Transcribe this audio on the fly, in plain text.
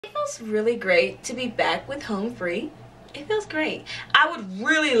It feels really great to be back with Home Free. It feels great. I would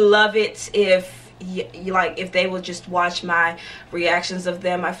really love it if if they would just watch my reactions of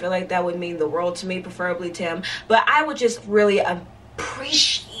them. I feel like that would mean the world to me, preferably Tim. But I would just really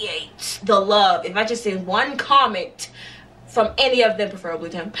appreciate the love if I just send one comment from any of them, preferably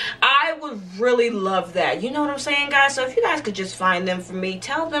Tim. I would really love that. You know what I'm saying, guys? So if you guys could just find them for me,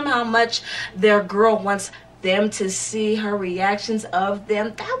 tell them how much their girl wants them to see her reactions of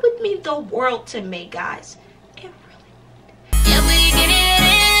them. That would mean the world to me, guys. It really would. Yeah, we get it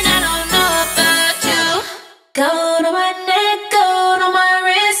in. I don't know about you. Go to my neck, go to my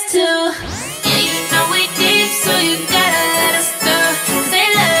wrist too. Yeah, you know we deep, so you gotta let us through. 'Cause they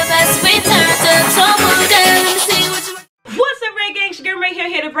love us, we turned up, so move down and see what you. What's up, Red Gang? It's your girl right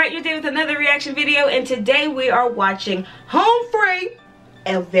here to brighten your day with another reaction video. And today we are watching Home Free,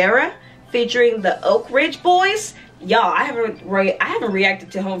 Elvira, featuring the Oak Ridge Boys. Y'all, I haven't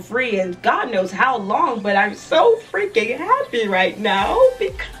reacted to Home Free in God knows how long, but I'm so freaking happy right now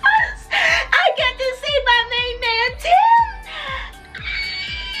because I get to see my main man Tim.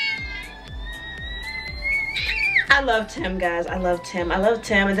 I love Tim, guys. I love Tim. I love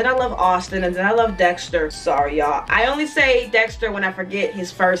Tim, and then I love Austin, and then I love Dexter. Sorry, y'all. I only say Dexter when I forget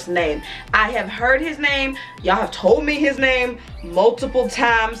his first name. I have heard his name. Y'all have told me his name multiple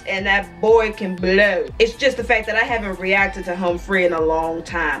times, and that boy can blow. It's just the fact that I haven't reacted to Home Free in a long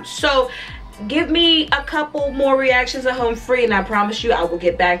time. So give me a couple more reactions of Home Free, and I promise you I will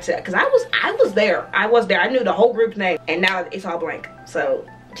get back to it. Because I was there. I was there. I knew the whole group's name, and now it's all blank. So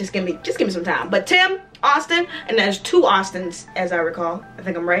just give me some time. But Tim, Austin, and there's two Austins as I recall. I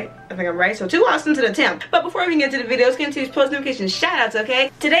think I'm right. So two Austins and a Tim. But before we get into the video, let's get into these post notification shout outs,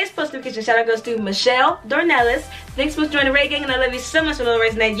 okay? Today's post notification shout out goes to Michelle Dornellis. Thanks so much for joining the Ray Gang, and I love you so much for the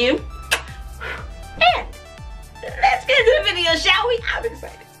reason that you. And let's get into the video, shall we? I'm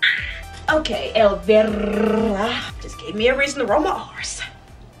excited. Okay, Elvira just gave me a reason to roll my R's.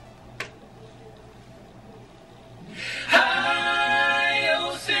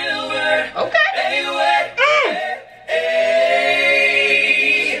 Okay.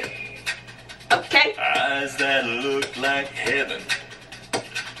 Okay. Eyes that look like heaven,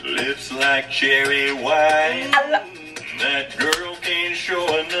 lips like cherry wine. That girl can't show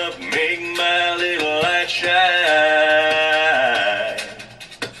enough, make my little light shine.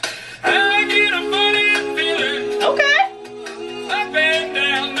 I get a funny feeling. Okay. Up and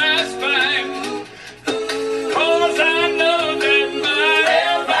down my spine. 'Cause I know that my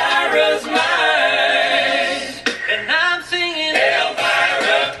Elvira's mine. And I'm singing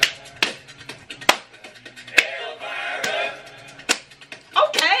Elvira. Elvira.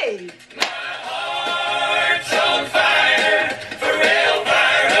 Okay. My heart's on fire for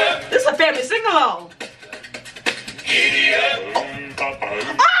Elvira. This is a family sing-along. Giddy up.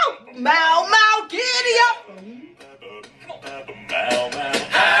 Oh! Mau, mau, giddy up. Bow, bow.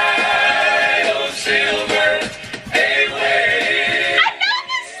 High, oh silver, away. I know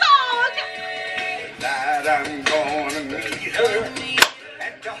this song. Tonight I'm gonna meet her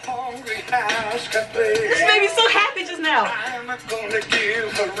at the Hungry House Cafe. This made me so happy just now. I'm gonna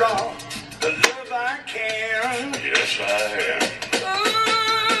give her all the love I can. Yes, I am.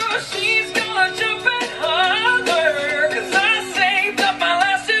 Oh, she's gonna jump and hug her, 'cause I saved up my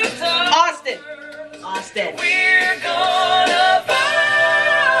last two times. Austin. We're gonna find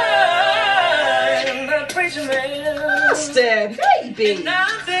the preacher man. Austin, baby.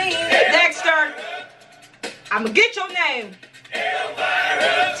 Hey, Dexter. I'ma get your name.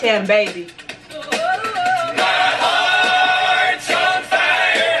 Elvira. Tim, baby. My heart's on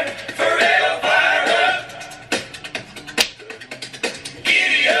fire for Elvira.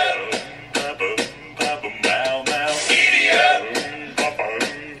 Giddy up. Papa, mow, mow. Giddy up. Papa,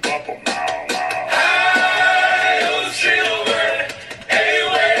 mow, mow. High, oh, silver,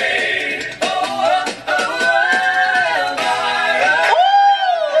 away. Oh, Elvira.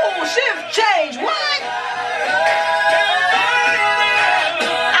 Oh, shift change. What?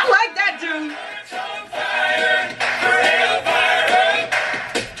 I like that dude.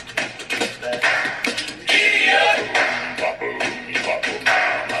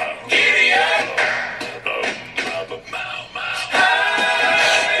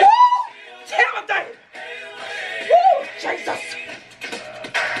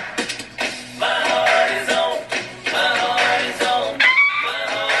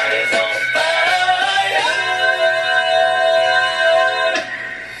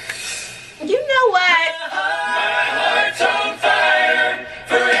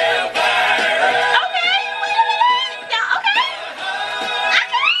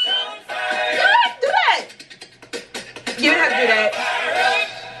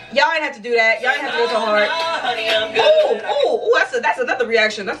 Y'all ain't have to do that. Y'all ain't have to go so hard. Ooh, that's another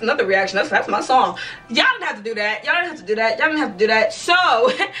reaction. That's another reaction. That's my song. Y'all didn't have to do that. Y'all didn't have to do that. Y'all didn't have to do that. So,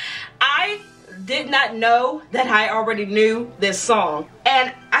 I did not know that I already knew this song.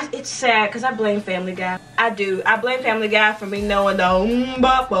 And it's sad because I blame Family Guy. I do. I blame Family Guy for me knowing the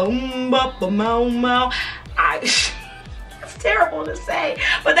it's terrible to say,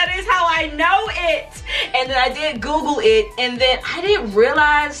 but that is how I know it. And then I did Google it, and then I didn't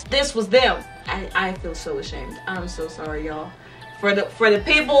realize this was them. I feel so ashamed. I'm so sorry, y'all. For the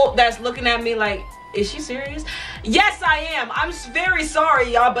people that's looking at me like, is she serious? Yes, I am. I'm very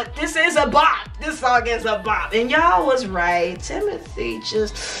sorry, y'all, but this is a bop. This song is a bop. And y'all was right. Timothy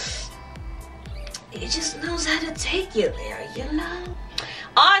just knows how to take you there, you know?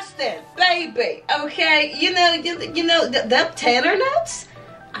 Austin, baby, okay? You know, the tenor notes?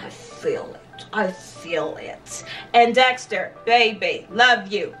 I feel it. I feel it. And Dexter, baby,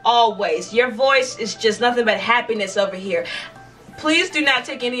 love you, always. Your voice is just nothing but happiness over here. Please do not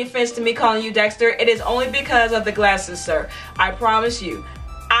take any offense to me calling you Dexter. It is only because of the glasses, sir. I promise you.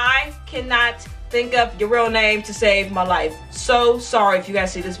 I cannot think of your real name to save my life. So sorry if you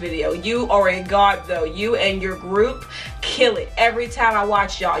guys see this video. You are a god, though. You and your group kill it. Every time I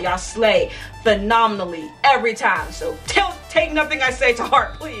watch y'all, y'all slay phenomenally every time. So take nothing I say to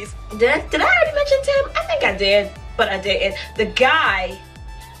heart, please. Did I already mention Tim? I think I did, but I didn't. The guy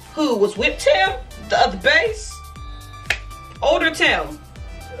who was with Tim, the bass, older Tim,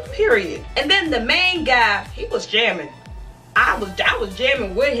 period. And then the main guy, he was jamming. I was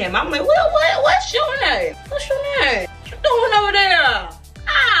jamming with him. I'm like, what's your name? What's your name? What you doing over there?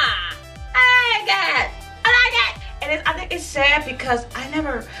 I like it. And I think it's sad because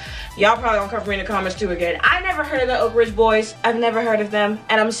y'all probably gonna come for me in the comments too again. I never heard of the Oak Ridge Boys. I've never heard of them.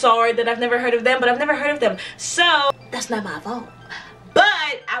 And I'm sorry that I've never heard of them, but I've never heard of them. So, that's not my fault.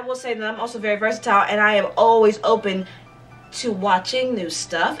 But I will say that I'm also very versatile, and I am always open to watching new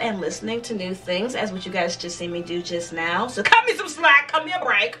stuff and listening to new things, as what you guys just seen me do just now. So cut me some slack, cut me a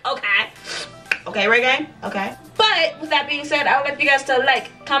break, okay? Okay, Ray Gang? Okay. But with that being said, I would like you guys to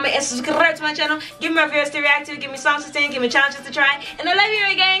like, comment, and subscribe to my channel. Give me my videos to react to, give me songs to sing, give me challenges to try. And I love you,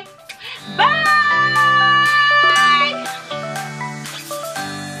 Ray Gang. Bye!